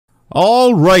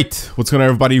Alright, what's going on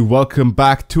everybody? Welcome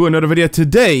back to another video.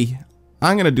 Today,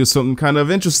 I'm gonna do something kind of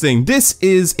interesting. This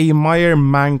is a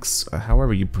Meyer-Manx,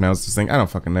 however you pronounce this thing, I don't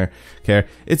fucking care.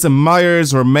 It's a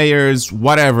Myers or Mayers,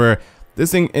 whatever.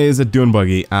 This thing is a dune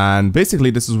buggy, and basically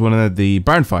this is one of the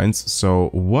barn finds. So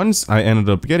once I ended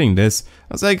up getting this,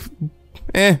 I was like,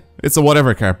 it's a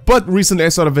whatever car. But recently I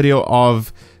saw a video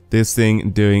of this thing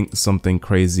doing something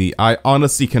crazy. I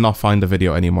honestly cannot find the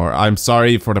video anymore. I'm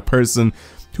sorry for the person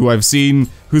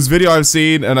whose video I've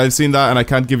seen, and I've seen that, and I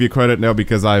can't give you credit now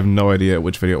because I have no idea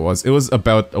which video it was. It was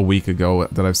about a week ago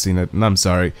that I've seen it, and I'm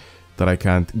sorry that I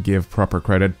can't give proper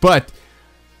credit. But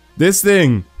this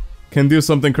thing can do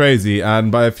something crazy,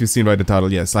 and if you've seen by the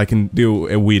title, yes, I can do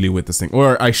a wheelie with this thing,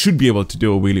 or I should be able to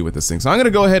do a wheelie with this thing. So I'm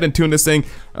gonna go ahead and tune this thing.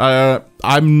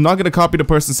 I'm not gonna copy the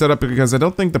person's setup because I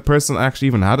don't think the person actually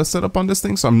even had a setup on this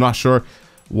thing, so I'm not sure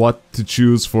what to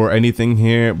choose for anything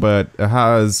here, but it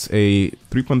has a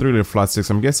 3.3 liter flat 6.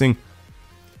 I'm guessing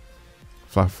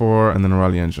flat 4 and then a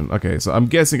rally engine. Okay, so I'm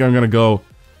guessing this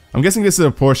is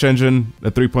a Porsche engine, a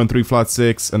 3.3 flat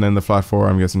 6, and then the flat 4,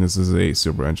 I'm guessing this is a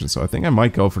Super engine. So I think I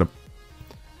might go for the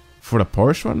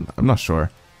Porsche one. I'm not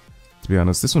sure, to be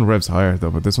honest. This one revs higher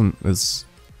though, but this one is,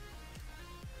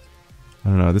 I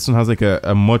don't know, this one has like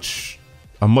a much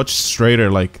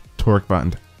straighter like torque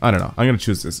band. I don't know. I'm going to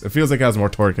choose this. It feels like it has more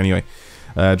torque anyway.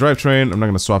 Drivetrain, I'm not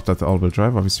going to swap that to all-wheel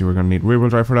drive. Obviously, we're going to need rear-wheel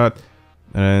drive for that.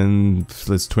 And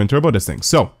let's twin turbo this thing.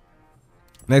 So,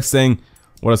 next thing,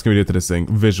 what else can we do to this thing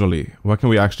visually? What can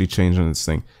we actually change on this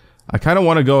thing? I kind of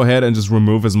want to go ahead and just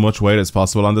remove as much weight as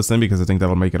possible on this thing because I think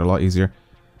that'll make it a lot easier.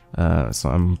 So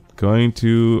I'm going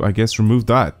to, I guess, remove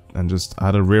that and just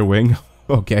add a rear wing.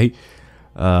 Okay.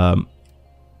 Yeah,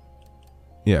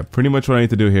 pretty much what I need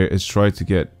to do here is try to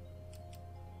get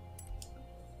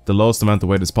the lowest amount of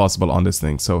weight as possible on this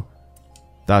thing, so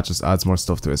that just adds more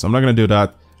stuff to it. So I'm not going to do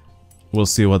that. We'll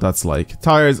see what that's like.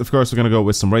 Tires, of course, we're going to go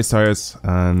with some race tires,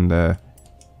 and go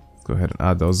ahead and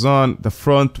add those on. The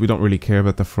front, we don't really care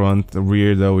about the front. The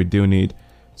rear, though, we do need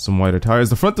some wider tires.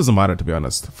 The front doesn't matter, to be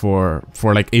honest. For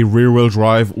like a rear-wheel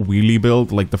drive wheelie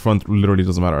build, like the front literally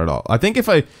doesn't matter at all. I think if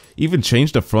I even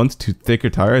change the front to thicker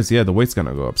tires, yeah, the weight's going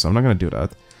to go up, so I'm not going to do that.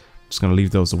 I'm just going to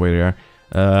leave those the way they are.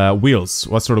 Wheels.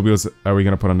 What sort of wheels are we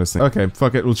gonna put on this thing? Okay,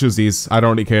 fuck it, we'll choose these. I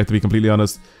don't really care, to be completely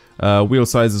honest. Wheel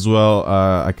size as well.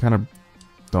 I kind of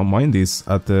don't mind these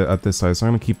at this size, so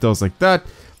I'm gonna keep those like that.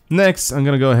 Next, I'm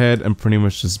gonna go ahead and pretty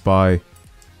much just buy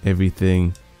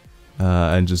everything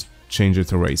and just change it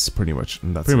to race, pretty much.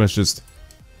 And that's pretty much just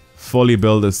fully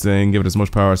build this thing, give it as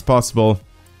much power as possible.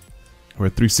 We're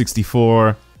at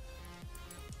 364,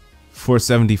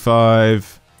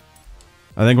 475.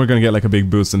 I think we're gonna get like a big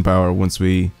boost in power once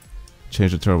we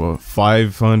change the turbo.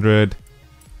 500,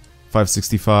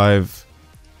 565,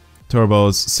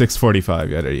 turbos, 645.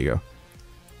 Yeah, there you go.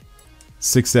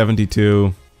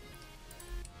 672,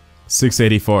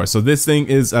 684. So this thing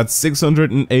is at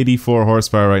 684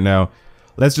 horsepower right now.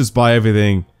 Let's just buy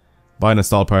everything, buy and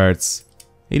install parts.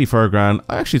 84 grand.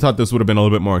 I actually thought this would have been a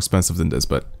little bit more expensive than this,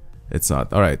 but it's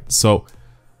not. All right, so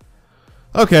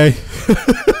okay.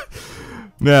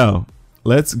 Now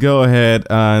let's go ahead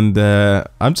and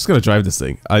I'm just gonna drive this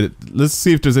thing. Let's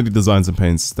see if there's any designs and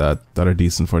paints that are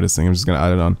decent for this thing. I'm just gonna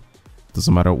add it on.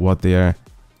 Doesn't matter what they are.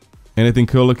 Anything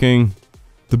cool looking?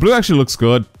 The blue actually looks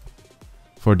good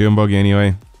for dune buggy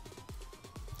anyway.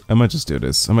 I might just do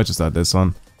this. I might just add this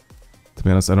on. To be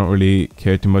honest, I don't really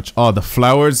care too much. Oh, the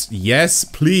flowers. Yes,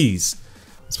 please.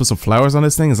 Let's put some flowers on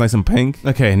this thing. It's nice and pink.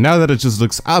 Okay, now that it just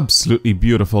looks absolutely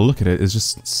beautiful. Look at it. It's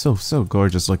just so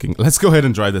gorgeous looking. Let's go ahead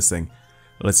and drive this thing.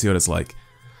 Let's see what it's like.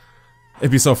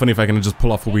 It'd be so funny if I can just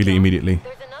pull off a wheelie immediately.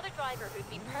 There's another driver who'd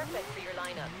be perfect for your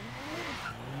lineup.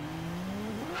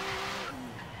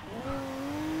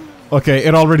 Okay,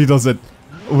 it already does it.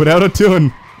 Without a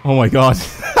tune. Oh my god.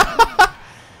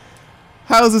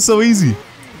 How is it so easy?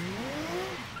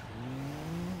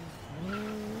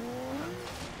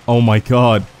 Oh my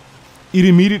god. It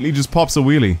immediately just pops a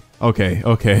wheelie. Okay.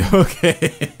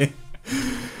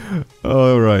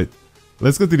 Alright.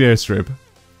 Let's go to the airstrip.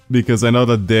 Because I know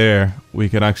that there we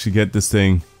can actually get this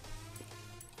thing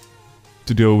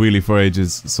to do a wheelie for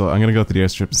ages. So I'm gonna go to the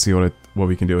airstrip and see what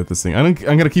we can do with this thing. I'm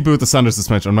gonna keep it with the standard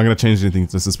suspension. I'm not gonna change anything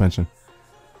to the suspension.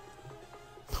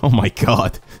 Oh my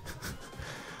god.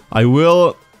 I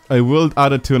will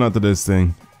add a tune onto this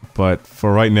thing, but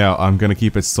for right now I'm gonna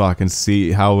keep it stock and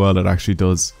see how well it actually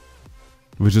does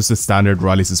with just a standard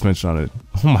rally suspension on it.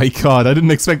 Oh my god, I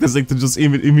didn't expect this thing to just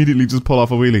immediately just pull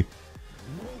off a wheelie.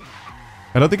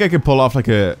 I don't think I can pull off like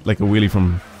a wheelie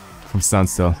from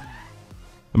standstill.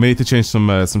 I may need to change some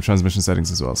transmission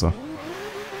settings as well. So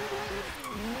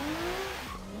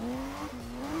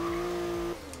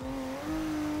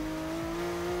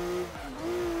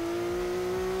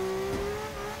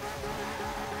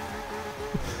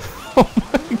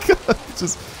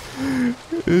It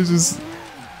just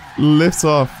lifts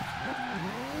off.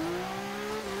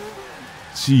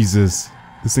 Jesus,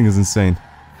 this thing is insane.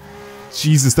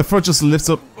 Jesus, the front just lifts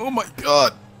up. Oh my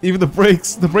god. Even the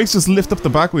brakes just lift up the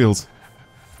back wheels.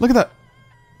 Look at that.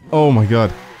 Oh my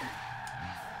god.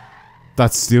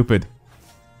 That's stupid.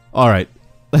 Alright,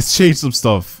 let's change some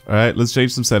stuff. Alright, let's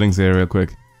change some settings here real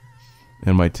quick.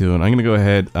 In my tune. I'm gonna go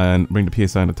ahead and bring the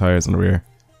PSI and the tires on the rear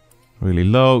really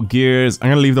low. Gears, I'm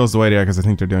gonna leave those the way they are because I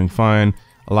think they're doing fine.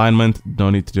 Alignment,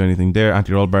 don't need to do anything there.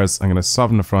 Anti-roll bars, I'm gonna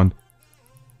soften the front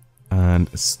and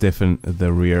stiffen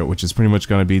the rear, which is pretty much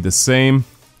gonna be the same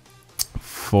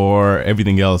for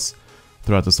everything else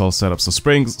throughout this whole setup. So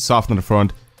springs, soften the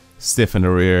front, stiffen the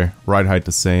rear, ride height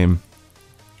the same.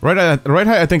 Ride height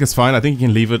I think is fine. I think you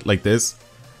can leave it like this.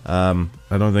 I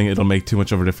don't think it'll make too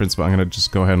much of a difference, but I'm gonna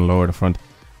just go ahead and lower the front.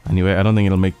 Anyway, I don't think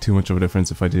it'll make too much of a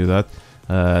difference if I do that.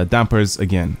 Dampers,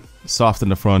 again, soft in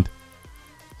the front,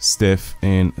 stiff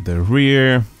in the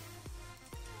rear.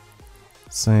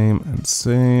 Same and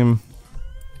same.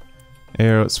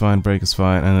 Aero is fine, brake is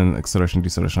fine, and then acceleration,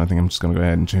 deceleration. I think I'm just gonna go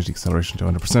ahead and change the acceleration to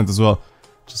 100% as well,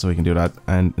 just so we can do that.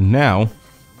 And now,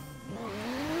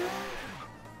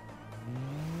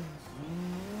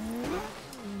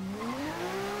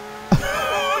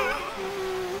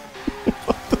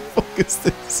 what the fuck is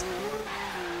this?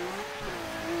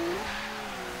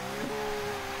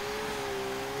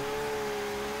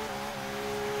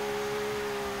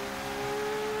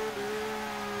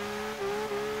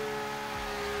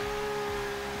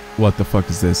 What the fuck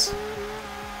is this?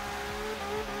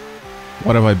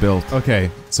 What have I built? Okay,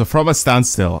 so from a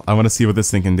standstill, I want to see what this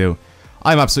thing can do.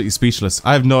 I'm absolutely speechless.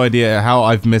 I have no idea how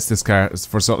I've missed this car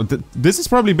for so... This has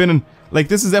probably been in... Like,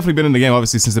 this has definitely been in the game,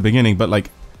 obviously, since the beginning, but, like...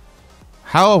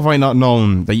 How have I not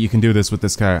known that you can do this with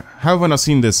this car? How have I not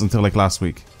seen this until, like, last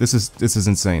week? This is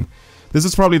insane. This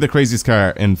is probably the craziest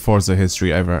car in Forza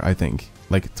history ever, I think.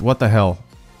 Like, what the hell?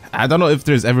 I don't know if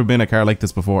there's ever been a car like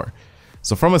this before.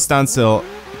 So from a standstill...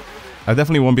 I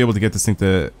definitely won't be able to get this thing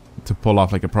to pull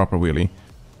off like a proper wheelie.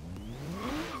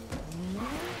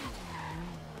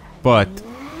 But...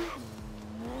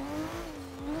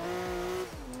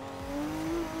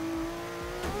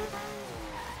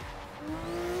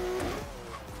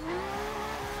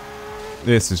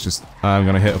 this is just... I'm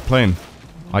gonna hit a plane.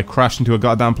 I crashed into a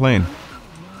goddamn plane.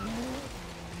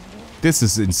 This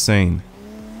is insane.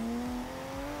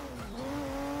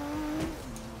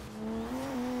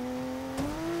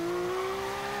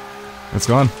 It's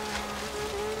gone.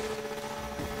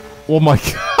 Oh my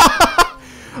god!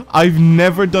 I've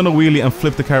never done a wheelie and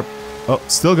flipped the car. Oh,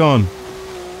 still going.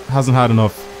 Hasn't had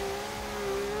enough.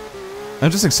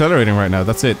 I'm just accelerating right now,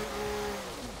 that's it.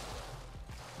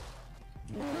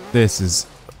 This is...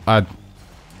 I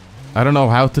don't know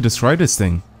how to describe this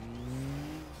thing.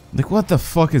 Like, what the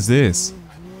fuck is this?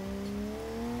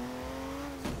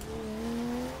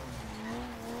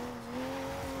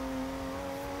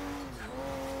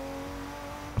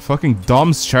 Fucking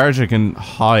Dom's Charger can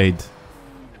hide.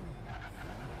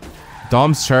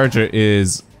 Dom's Charger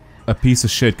is a piece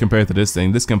of shit compared to this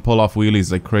thing. This can pull off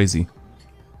wheelies like crazy.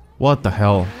 What the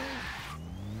hell?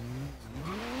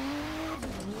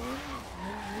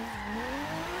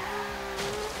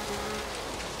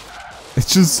 It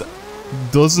just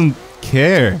doesn't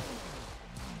care.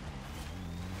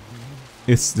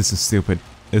 This is stupid.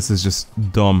 This is just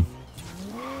dumb.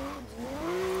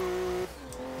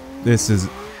 This is...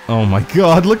 oh my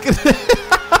god, look at it!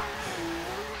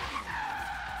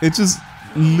 It just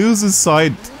loses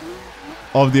sight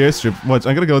of the airstrip. Watch,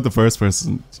 I'm gonna go with the first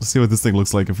person. Let's see what this thing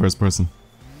looks like in first person.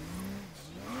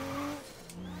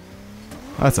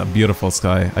 That's a beautiful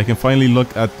sky. I can finally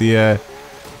look at the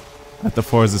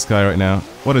Forza sky right now.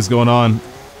 What is going on?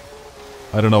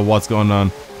 I don't know what's going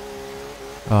on.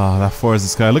 Ah, that Forza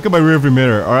sky. Look at my rearview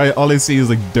mirror. Alright, all I see is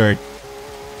like dirt.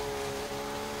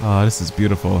 Ah, this is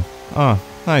beautiful. Ah,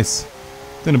 nice.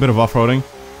 Doing a bit of off-roading.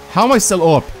 How am I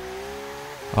still up?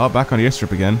 Oh, back on the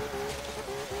airstrip again.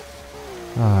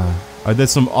 Ah, I did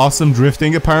some awesome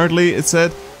drifting apparently, it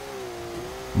said.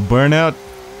 Burnout.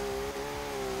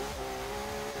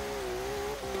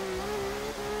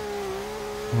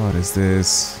 What is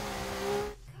this?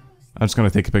 I'm just gonna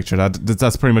take a picture of that.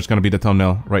 That's pretty much gonna be the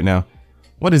thumbnail right now.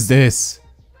 What is this?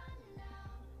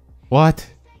 What?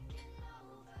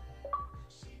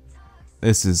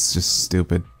 This is just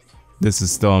stupid. This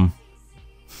is dumb.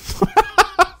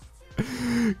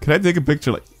 Can I take a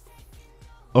picture like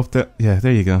up there? Yeah,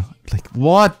 there you go. Like,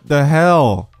 what the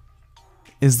hell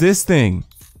is this thing?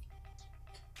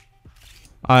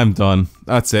 I'm done.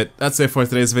 That's it. That's it for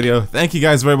today's video. Thank you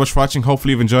guys very much for watching.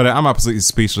 Hopefully you've enjoyed it. I'm absolutely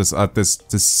speechless at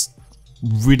this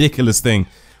ridiculous thing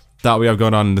that we have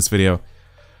going on in this video.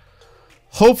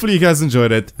 Hopefully you guys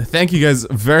enjoyed it. Thank you guys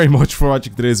very much for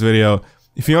watching today's video.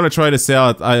 If you want to try this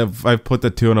out, I've put the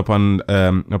tune up on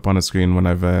the screen when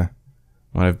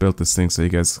I've built this thing, so you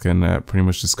guys can pretty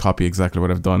much just copy exactly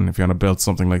what I've done if you want to build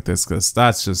something like this, because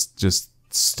that's just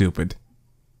stupid.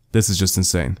 This is just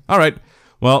insane. Alright,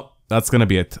 well, that's gonna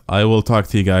be it. I will talk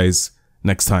to you guys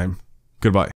next time. Goodbye.